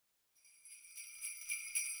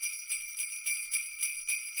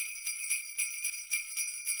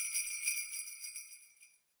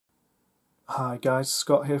Hi guys,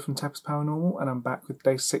 Scott here from TEPIS Paranormal, and I'm back with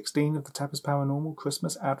day 16 of the TEPIS Paranormal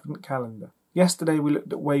Christmas Advent Calendar. Yesterday we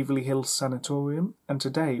looked at Waverley Hills Sanatorium, and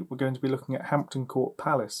today we're going to be looking at Hampton Court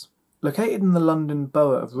Palace. Located in the London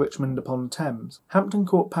borough of Richmond upon Thames, Hampton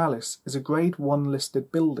Court Palace is a Grade 1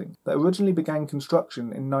 listed building that originally began construction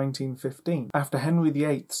in 1915 after Henry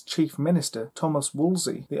VIII's chief minister, Thomas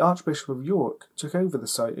Wolsey, the Archbishop of York, took over the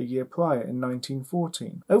site a year prior in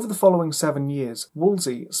 1914. Over the following 7 years,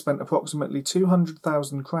 Wolsey spent approximately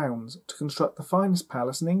 £200,000 to construct the finest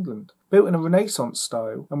palace in England, built in a Renaissance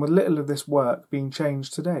style and with little of this work being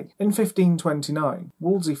changed today. In 1529,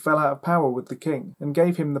 Wolsey fell out of power with the king and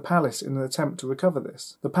gave him the palace in an attempt to recover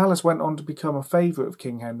this. The palace went on to become a favourite of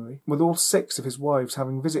King Henry, with all 6 of his wives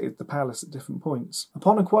having visited the palace at different points.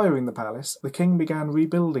 Upon acquiring the palace, the king began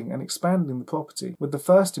rebuilding and expanding the property, with the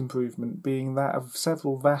first improvement being that of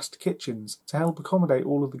several vast kitchens to help accommodate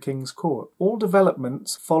all of the king's court. All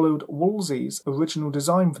developments followed Wolsey's original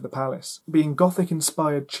design for the palace, being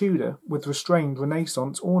Gothic-inspired Tudor with restrained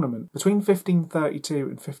Renaissance ornament. Between 1532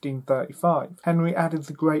 and 1535, Henry added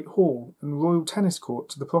the Great Hall and Royal Tennis Court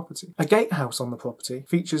to the property. A gatehouse on the property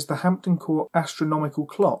features the Hampton Court astronomical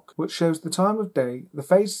clock, which shows the time of day, the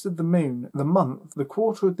phases of the moon, the month, the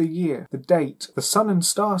quarter of the year, the date, the sun and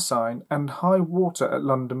star sign, and high water at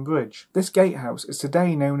London Bridge. This gatehouse is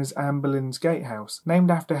today known as Anne Boleyn's Gatehouse,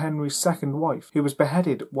 named after Henry's second wife, who was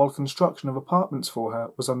beheaded while construction of apartments for her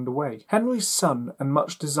was underway. Henry's son and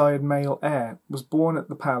much desired male heir was born at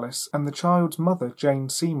the palace, and the child's mother, Jane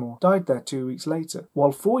Seymour, died there 2 weeks later,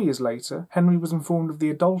 while 4 years later Henry was informed of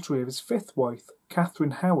the adultery of his 5th wife,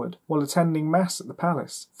 Catherine Howard, while attending mass at the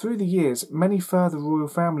palace. Through the years, many further royal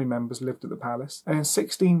family members lived at the palace, and in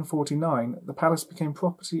 1649 the palace became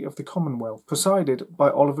property of the Commonwealth, presided by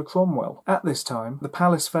Oliver Cromwell. At this time, the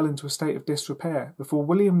palace fell into a state of disrepair before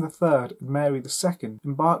William III and Mary II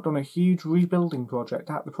embarked on a huge rebuilding project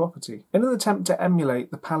at the property. In an attempt to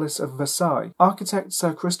emulate the Palace of Versailles, architect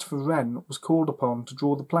Sir Christopher Wren was called upon to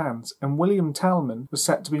draw the plans, and William Talman was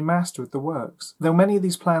set to be master of the works. Though many of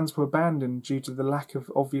these plans were abandoned due to the lack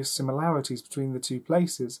of obvious similarities between the two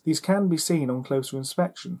places, these can be seen on closer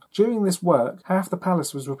inspection. During this work, half the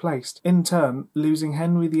palace was replaced, in turn losing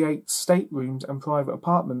Henry VIII's staterooms and private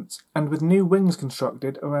apartments, and with new wings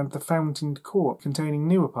constructed around the fountained court containing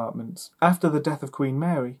new apartments. After the death of Queen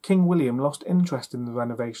Mary, King William lost interest in the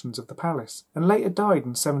renovations of the palace, and later died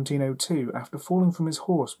in 1702 after falling from his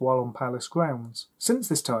horse while on palace grounds. Since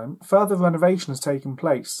this time, further renovation has taken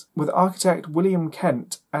place, with architect William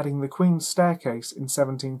Kent adding the Queen's Staircase in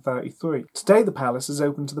 1733. Today the palace is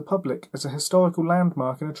open to the public as a historical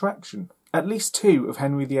landmark and attraction. At least 2 of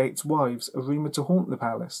Henry VIII's wives are rumoured to haunt the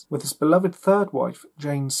palace, with his beloved 3rd wife,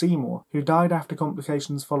 Jane Seymour, who died after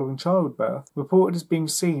complications following childbirth, reported as being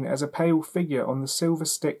seen as a pale figure on the Silver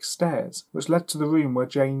Stick stairs, which led to the room where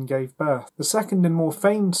Jane gave birth. The second and more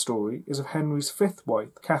famed story is of Henry's 5th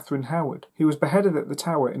wife, Catherine Howard, who was beheaded at the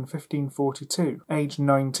Tower in 1542, aged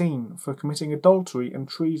 19, for committing adultery and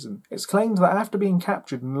treason. It's claimed that after being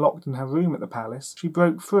captured and locked in her room at the palace, she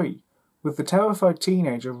broke free, with the terrified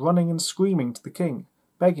teenager running and screaming to the king,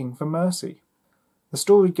 begging for mercy. The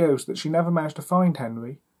story goes that she never managed to find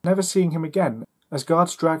Henry, never seeing him again, as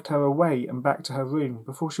guards dragged her away and back to her room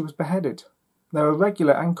before she was beheaded. There are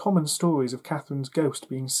regular and common stories of Catherine's ghost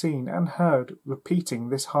being seen and heard repeating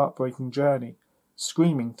this heartbreaking journey,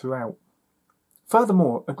 screaming throughout.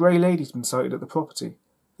 Furthermore, a grey lady's been sighted at the property.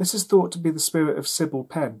 This is thought to be the spirit of Sybil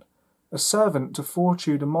Penn, a servant to 4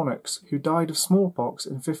 Tudor monarchs who died of smallpox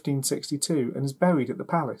in 1562 and is buried at the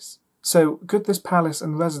palace. So, could this palace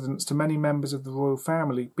and residence to many members of the royal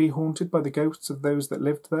family be haunted by the ghosts of those that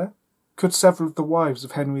lived there? Could several of the wives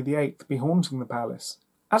of Henry VIII be haunting the palace?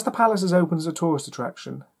 As the palace is open as a tourist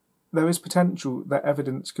attraction, there is potential that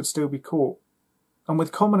evidence could still be caught, and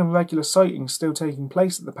with common and regular sightings still taking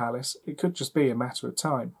place at the palace, it could just be a matter of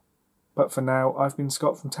time. But for now, I've been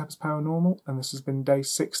Scott from TEPIS Paranormal, and this has been day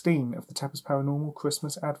 16 of the TEPIS Paranormal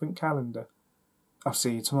Christmas Advent Calendar. I'll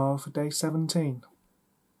see you tomorrow for day 17.